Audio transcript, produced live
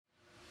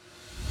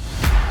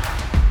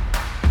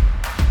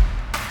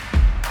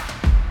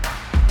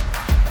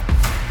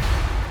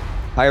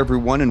Hi,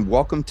 everyone, and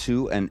welcome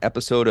to an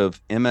episode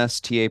of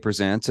MSTA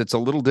Presents. It's a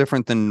little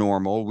different than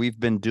normal. We've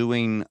been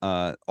doing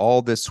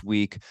all this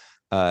week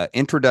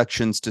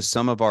introductions to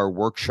some of our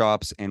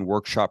workshops and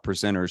workshop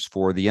presenters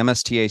for the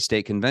MSTA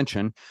State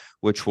Convention,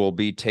 which will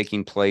be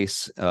taking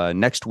place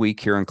next week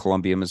here in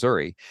Columbia,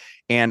 Missouri.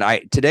 And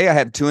today I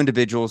have two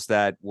individuals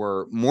that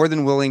were more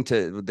than willing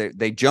to,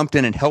 they jumped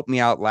in and helped me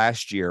out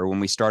last year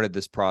when we started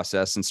this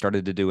process and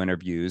started to do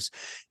interviews.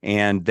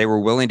 And they were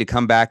willing to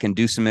come back and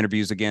do some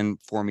interviews again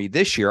for me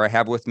this year. I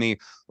have with me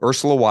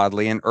Ursulla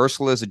Wadley, and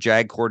Ursulla is a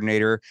JAG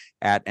coordinator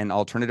at an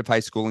alternative high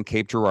school in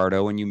Cape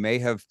Girardeau. And you may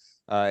have,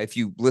 if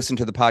you listen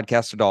to the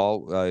podcast at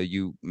all,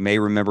 you may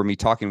remember me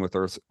talking with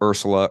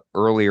Ursulla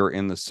earlier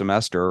in the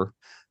semester.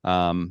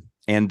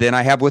 And then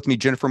I have with me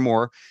Jennifer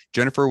Moore.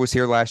 Jennifer was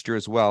here last year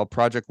as well,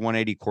 Project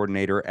 180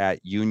 coordinator at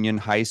Union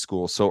High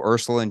School. So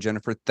Ursulla and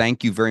Jennifer,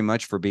 thank you very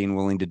much for being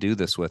willing to do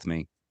this with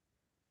me.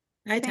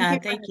 Hi,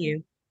 Todd. Thank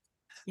you.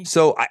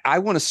 So I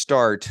want to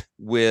start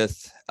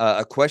with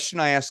a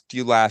question I asked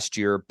you last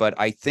year, but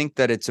I think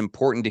that it's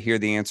important to hear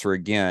the answer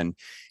again.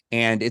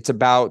 And it's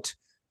about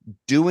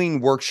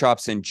doing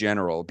workshops in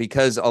general,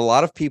 because a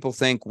lot of people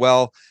think,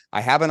 well, I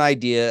have an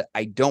idea.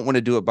 I don't want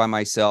to do it by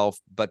myself,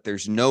 but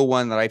there's no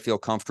one that I feel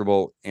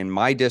comfortable in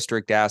my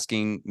district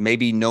asking,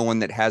 maybe no one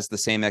that has the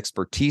same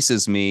expertise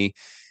as me.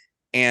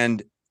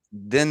 And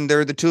then there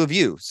are the two of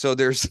you. So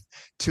there's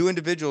two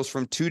individuals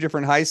from two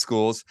different high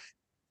schools.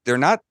 They're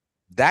not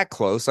that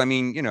close. I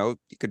mean, you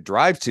could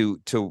drive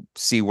to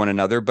see one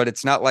another, but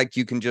it's not like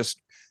you can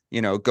just,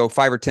 go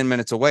 5 or 10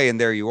 minutes away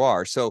and there you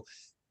are. So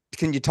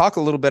can you talk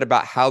a little bit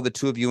about how the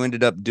two of you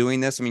ended up doing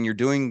this? I mean, you're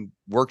doing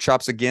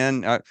workshops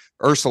again.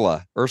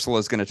 Ursulla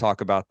is going to talk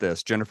about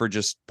this. Jennifer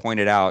just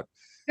pointed out,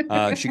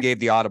 she gave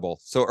the audible.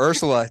 So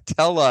Ursulla,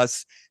 tell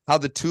us how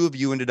the two of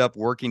you ended up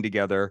working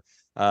together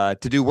to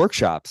do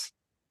workshops.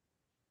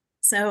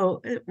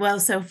 So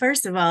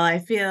first of all,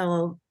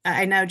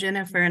 I know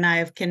Jennifer and I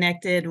have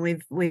connected.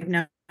 We've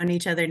known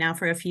each other now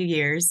for a few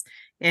years,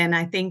 and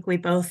I think we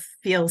both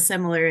feel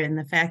similar in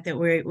the fact that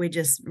we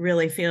just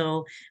really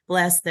feel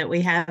blessed that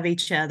we have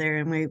each other,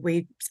 and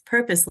we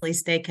purposely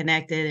stay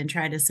connected and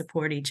try to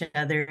support each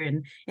other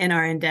in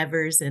our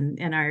endeavors and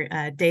in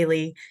our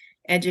daily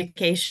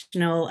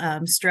educational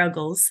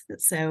struggles.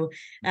 So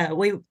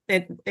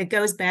it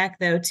goes back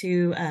though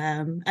to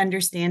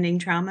understanding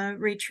trauma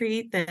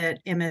retreat that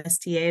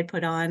MSTA had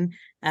put on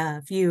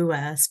a few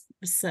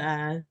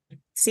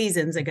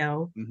seasons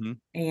ago,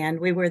 and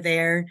we were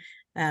there.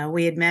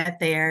 We had met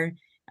there.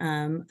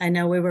 I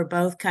know we were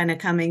both kind of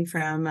coming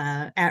from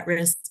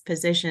at-risk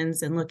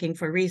positions and looking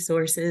for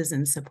resources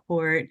and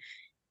support,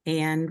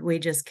 and we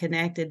just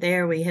connected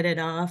there. We hit it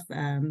off.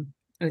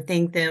 I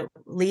think that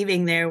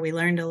leaving there, we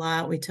learned a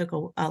lot. We took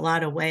a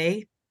lot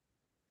away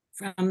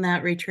from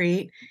that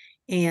retreat.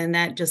 And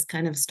that just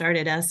kind of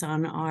started us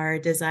on our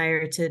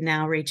desire to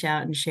now reach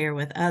out and share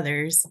with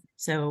others.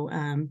 So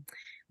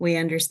we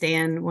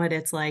understand what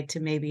it's like to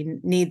maybe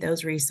need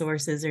those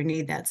resources or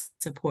need that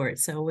support.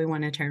 So we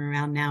want to turn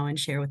around now and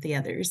share with the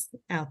others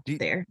out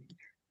there.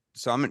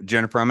 So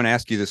Jennifer, I'm going to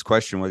ask you this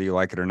question, whether you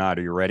like it or not.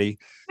 Are you ready?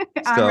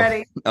 I'm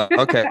ready.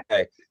 Okay.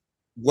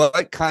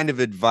 What kind of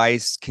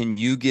advice can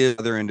you give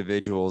other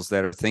individuals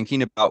that are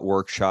thinking about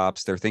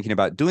workshops? They're thinking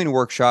about doing a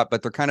workshop,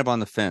 but they're kind of on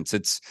the fence.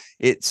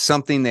 It's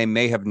something they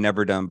may have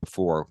never done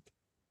before.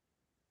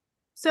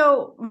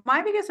 So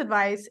my biggest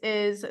advice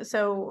is,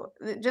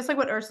 just like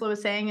what Ursulla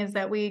was saying, is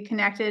that we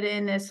connected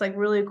in this like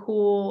really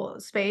cool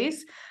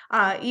space.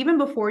 Even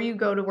before you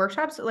go to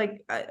workshops,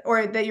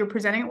 or that you're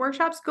presenting at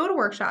workshops, go to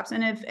workshops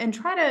and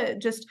try to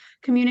just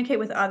communicate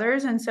with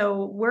others. And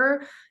so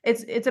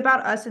it's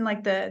about us and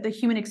like the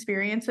human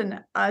experience and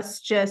us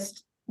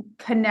just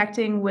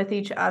connecting with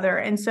each other.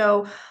 And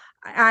so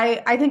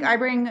I think I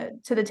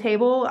bring to the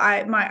table,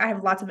 I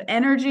have lots of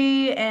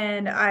energy,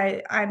 and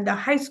I'm the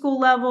high school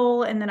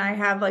level, and then I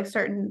have like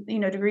certain,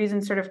 degrees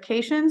and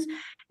certifications.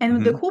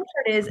 And the cool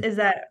part is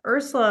that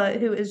Ursulla,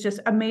 who is just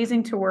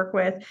amazing to work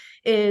with,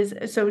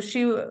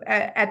 she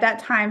at that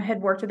time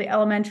had worked at the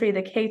elementary,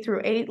 the K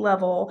through 8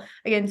 level,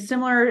 again,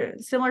 similar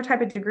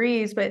type of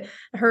degrees, but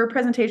her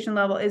presentation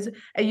level is,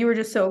 you were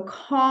just so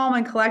calm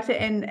and collected.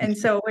 And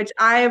so, which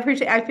I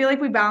appreciate. I feel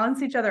like we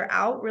balance each other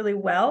out really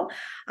well.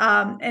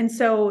 And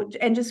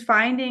just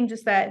finding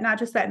just that, not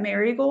just that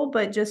marigold,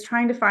 but just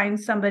trying to find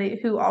somebody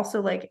who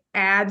also like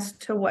adds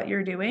to what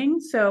you're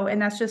doing. So,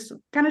 and that's just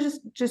kind of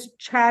just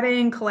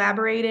chatting,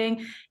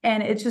 collaborating.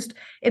 And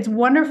it's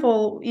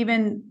wonderful,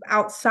 even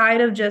outside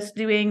of just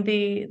doing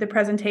the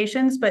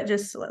presentations, but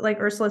just like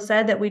Ursulla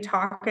said, that we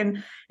talk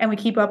and we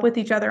keep up with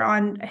each other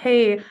on,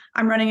 hey,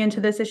 I'm running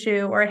into this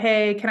issue, or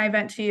hey, can I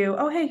vent to you?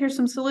 Oh, hey, here's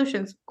some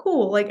solutions.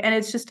 Cool. Like, and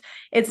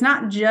it's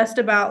not just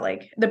about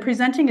like the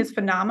presenting is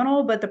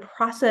phenomenal, but the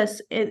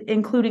process,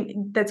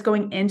 including that's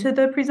going into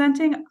the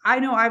presenting, I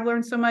know I've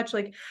learned so much,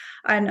 like,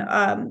 and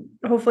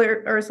hopefully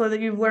Ursulla,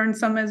 that you've learned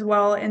some as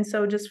well. And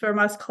so just from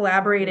us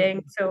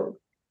collaborating. So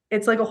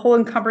it's like a whole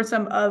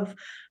encumbersome of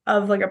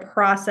like a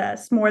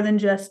process more than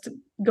just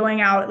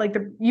going out. Like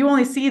you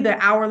only see the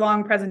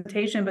hour-long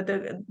presentation, but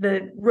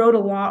the road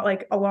along,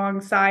 like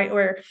alongside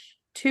or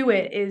to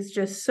it, is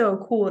just so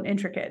cool and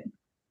intricate.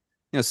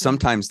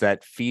 Sometimes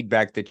that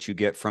feedback that you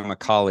get from a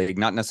colleague,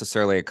 not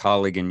necessarily a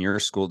colleague in your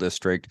school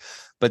district,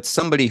 but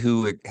somebody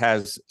who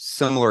has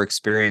similar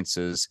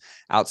experiences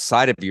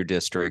outside of your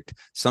district,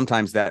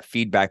 sometimes that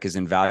feedback is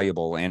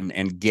invaluable,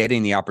 and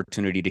getting the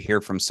opportunity to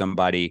hear from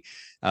somebody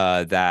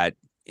that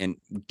and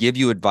give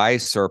you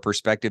advice or a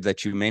perspective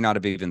that you may not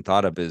have even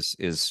thought of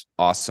is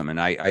awesome. And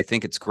I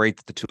think it's great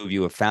that the two of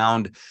you have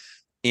found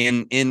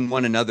in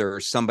one another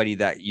somebody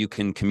that you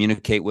can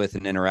communicate with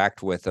and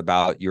interact with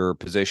about your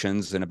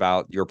positions and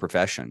about your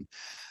profession.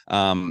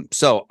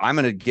 So I'm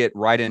going to get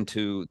right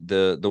into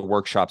the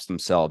workshops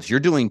themselves. You're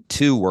doing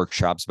 2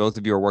 workshops. Both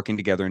of you are working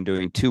together and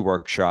doing 2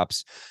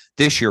 workshops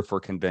this year for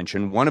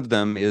convention. One of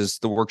them is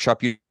the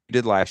workshop you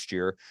did last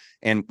year,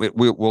 and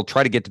we'll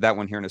try to get to that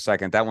one here in a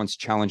second. That one's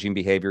challenging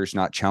behaviors,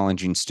 not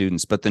challenging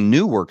students. But the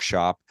new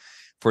workshop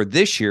for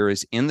this year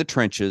is in the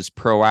trenches,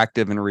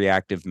 proactive and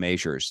reactive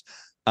measures.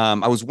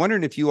 I was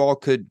wondering if you all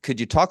could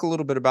you talk a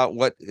little bit about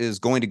what is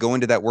going to go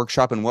into that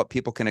workshop and what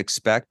people can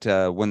expect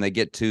when they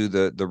get to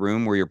the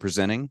room where you're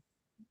presenting?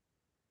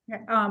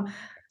 Jennifer?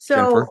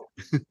 So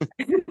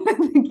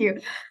thank you.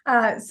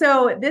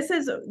 So this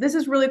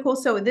is really cool.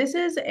 So this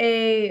is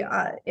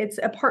it's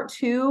a part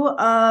 2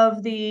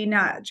 of the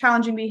not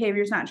challenging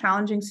behaviors, not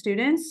challenging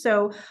students.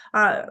 So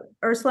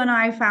Ursulla and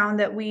I found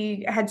that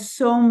we had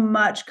so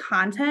much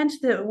content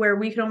where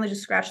we could only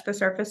just scratch the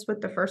surface with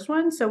the first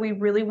one. So we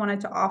really wanted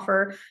to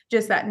offer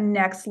just that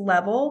next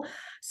level.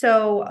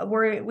 So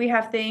we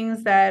have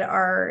things that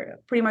are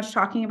pretty much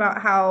talking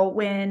about how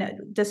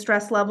when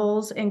distress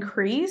levels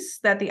increase,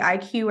 that the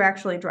IQ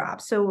actually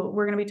drops. So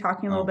we're going to be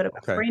talking a little bit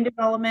about brain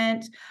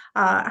development,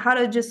 how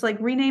to just like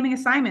renaming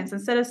assignments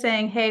instead of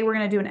saying, hey, we're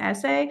going to do an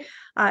essay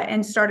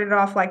and start it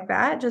off like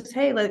that. Just,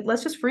 hey,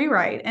 let's just free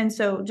write. And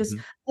so just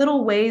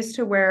little ways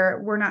to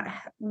where we're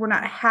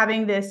not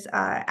having this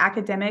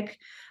academic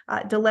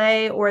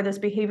delay or this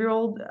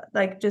behavioral,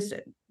 like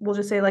we'll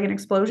just say like an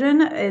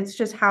explosion. It's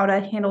just how to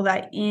handle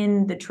that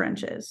in the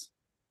trenches.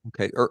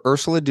 Okay.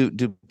 Ursulla,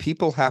 do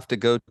people have to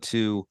go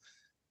to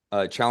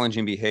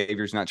challenging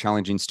behaviors, not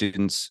challenging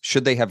students?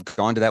 Should they have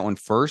gone to that one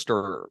first,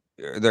 or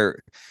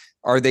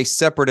are they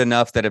separate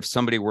enough that if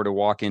somebody were to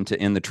walk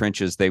in the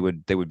trenches, they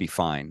would be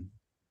fine?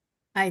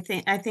 I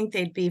think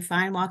they'd be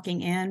fine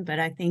walking in, but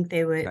I think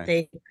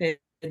they could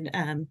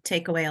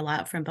take away a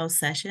lot from both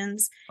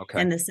sessions.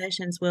 Okay. And the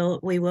sessions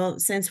we will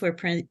since we're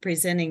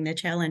presenting the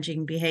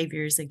challenging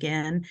behaviors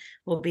again,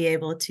 we'll be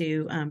able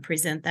to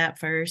present that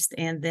first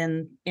and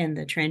then in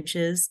the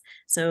trenches.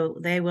 So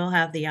they will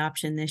have the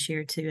option this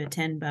year to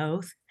attend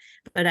both.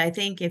 But I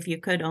think if you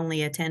could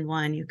only attend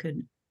one, you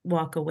could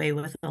walk away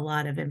with a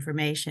lot of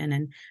information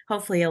and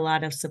hopefully a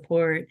lot of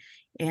support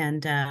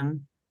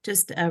and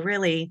just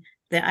really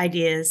the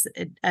ideas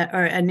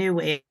or a new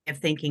way of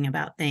thinking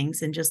about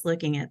things and just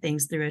looking at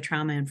things through a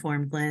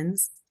trauma-informed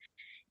lens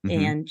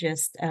and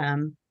just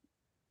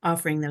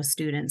offering those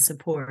students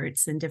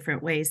supports in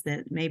different ways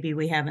that maybe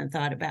we haven't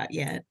thought about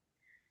yet.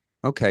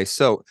 Okay,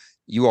 so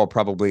you all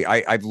probably,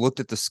 I've looked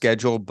at the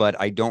schedule, but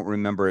I don't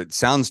remember. It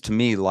sounds to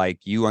me like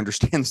you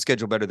understand the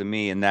schedule better than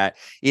me, and that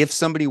if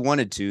somebody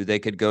wanted to, they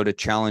could go to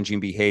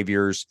challenging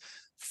behaviors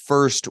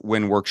first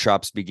when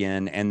workshops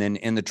begin, and then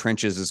in the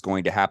trenches is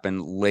going to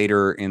happen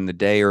later in the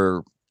day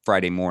or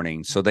Friday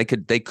morning. So they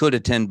could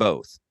attend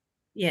both.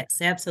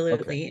 Yes,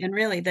 absolutely. Okay. And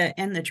really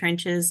in the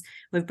trenches,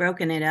 we've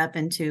broken it up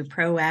into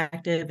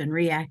proactive and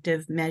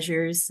reactive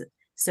measures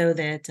so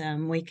that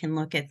we can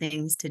look at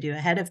things to do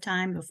ahead of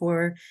time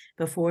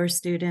before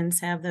students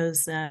have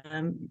those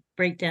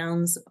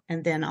breakdowns,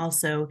 and then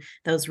also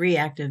those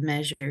reactive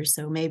measures.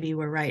 So maybe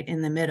we're right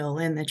in the middle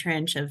in the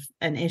trench of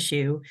an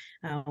issue.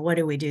 What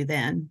do we do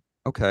then?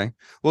 Okay.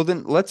 Well,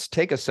 then let's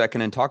take a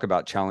second and talk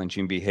about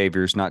challenging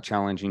behaviors, not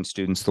challenging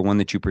students, the one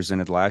that you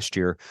presented last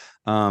year.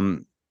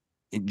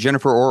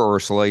 Jennifer or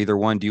Ursulla, either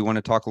one, do you want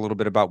to talk a little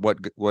bit about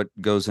what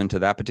goes into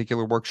that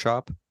particular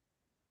workshop?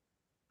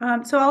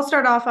 So I'll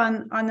start off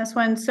on this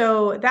one.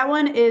 So that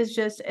one is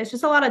it's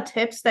just a lot of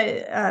tips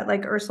that,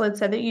 like Ursulla had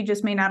said, that you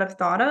just may not have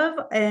thought of.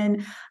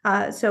 And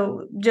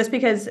so just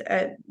because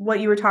what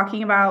you were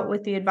talking about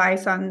with the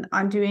advice on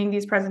doing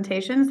these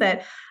presentations,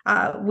 that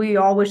we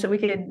all wish that we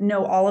could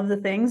know all of the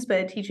things,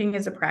 but teaching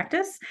is a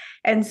practice.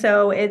 And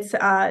so it's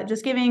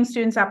just giving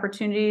students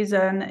opportunities.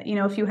 And,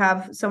 if you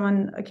have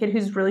a kid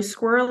who's really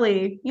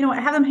squirrely,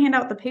 have them hand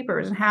out the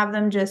papers and have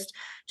them just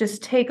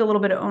take a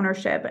little bit of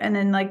ownership, and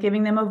then like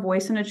giving them a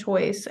voice and a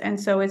choice. And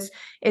so it's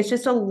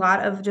just a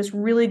lot of just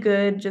really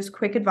good, just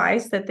quick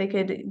advice that they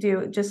could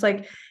do, just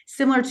like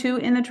similar to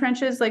in the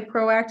trenches, like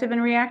proactive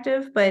and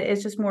reactive, but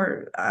it's just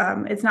more,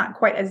 it's not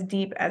quite as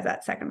deep as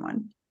that second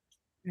one.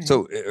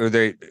 So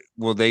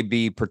will they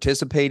be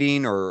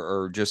participating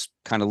or just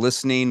kind of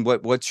listening?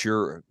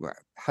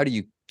 How do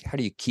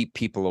you keep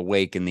people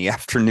awake in the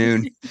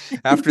afternoon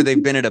after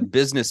they've been at a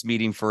business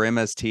meeting for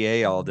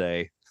MSTA all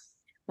day?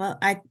 Well,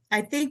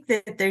 I think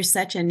that there's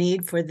such a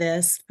need for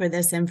this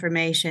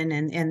information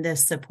and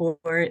this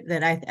support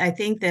that I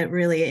think that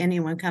really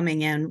anyone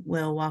coming in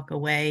will walk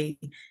away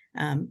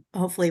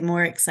hopefully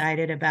more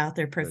excited about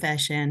their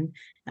profession,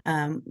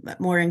 but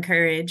more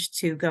encouraged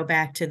to go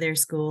back to their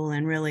school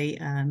and really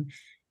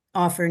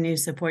offer new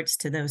supports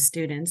to those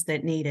students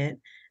that need it.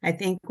 I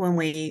think when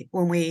we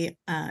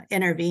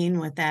intervene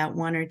with that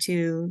one or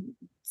two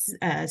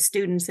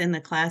students in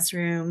the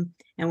classroom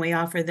and we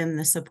offer them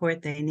the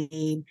support they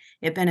need,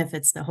 it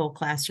benefits the whole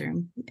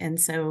classroom. And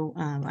so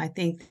I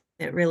think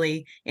that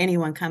really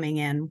anyone coming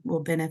in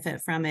will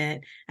benefit from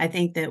it. I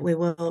think that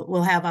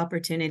we'll have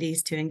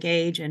opportunities to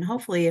engage, and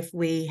hopefully if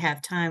we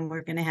have time,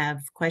 we're going to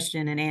have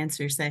question and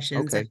answer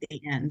sessions at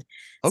the end.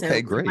 So Okay,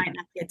 we great. might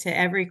not get to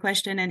every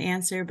question and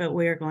answer, but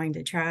we're going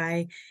to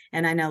try.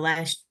 And I know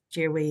last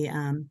year we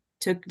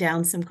took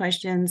down some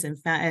questions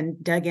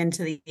and dug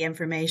into the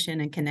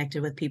information and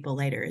connected with people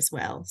later as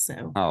well.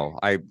 So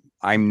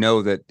I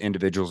know that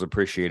individuals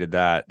appreciated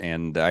that,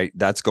 and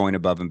that's going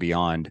above and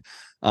beyond.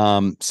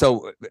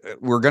 So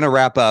we're going to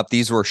wrap up.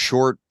 These were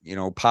short,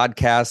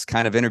 podcast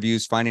kind of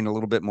interviews, finding a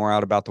little bit more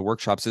out about the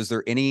workshops. Is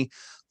there any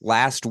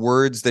last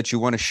words that you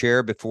want to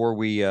share before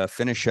we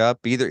finish up?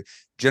 Either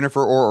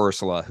Jennifer or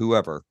Ursulla,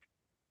 whoever,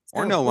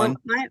 or no one.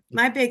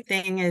 My big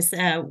thing is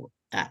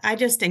I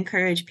just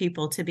encourage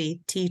people to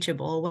be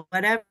teachable,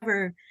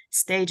 whatever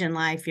stage in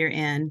life you're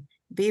in.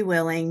 Be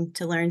willing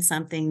to learn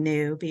something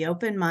new, be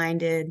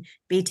open-minded,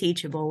 be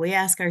teachable. We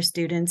ask our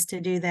students to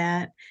do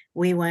that.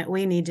 We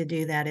need to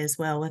do that as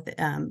well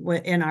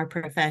in our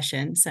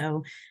profession.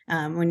 So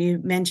when you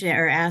mention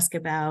or ask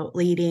about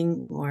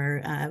leading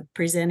or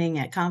presenting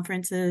at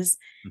conferences,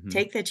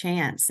 take the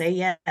chance, say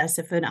yes.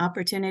 If an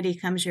opportunity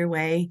comes your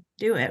way,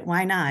 do it.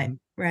 Why not?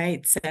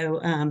 Right.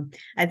 So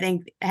I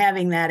think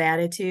having that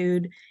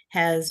attitude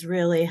has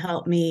really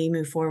helped me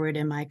move forward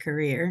in my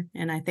career.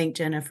 And I think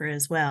Jennifer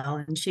as well.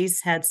 And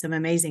she's had some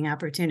amazing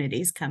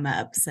opportunities come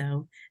up.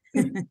 So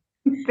Thank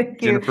you.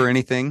 Jennifer,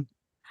 anything?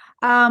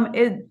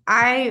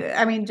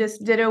 I mean,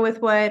 just ditto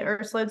with what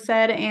Ursulla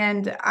said.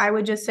 And I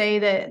would just say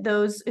that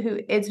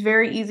it's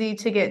very easy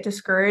to get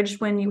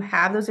discouraged when you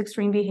have those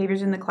extreme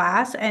behaviors in the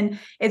class. And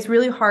it's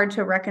really hard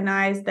to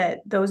recognize that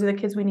those are the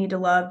kids we need to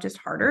love just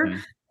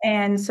harder.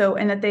 And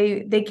that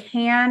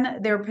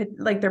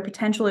their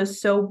potential is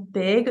so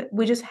big,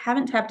 we just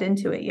haven't tapped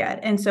into it yet.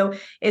 And so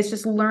it's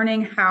just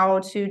learning how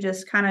to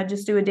just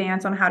do a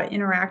dance on how to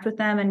interact with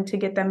them and to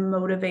get them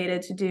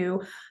motivated to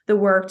do the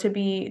work,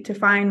 to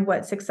find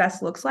what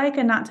success looks like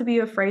and not to be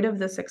afraid of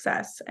the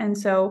success. And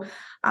so,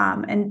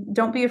 and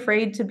don't be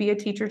afraid to be a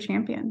teacher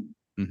champion.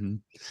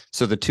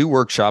 So the two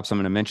workshops, I'm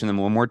going to mention them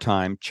one more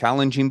time: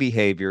 challenging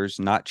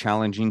behaviors, not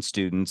challenging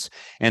students.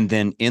 And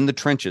then in the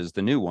trenches,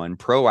 the new one,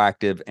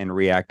 proactive and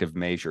reactive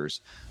measures.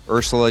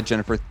 Ursulla,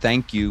 Jennifer,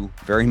 thank you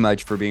very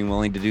much for being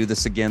willing to do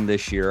this again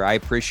this year. I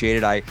appreciate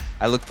it. I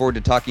look forward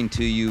to talking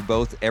to you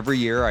both every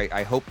year.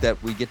 I hope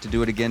that we get to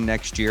do it again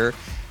next year.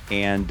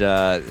 And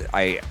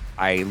I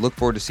look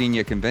forward to seeing you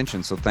at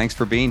convention. So thanks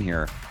for being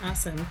here.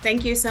 Awesome.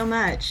 Thank you so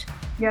much.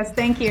 Yes,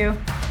 thank you.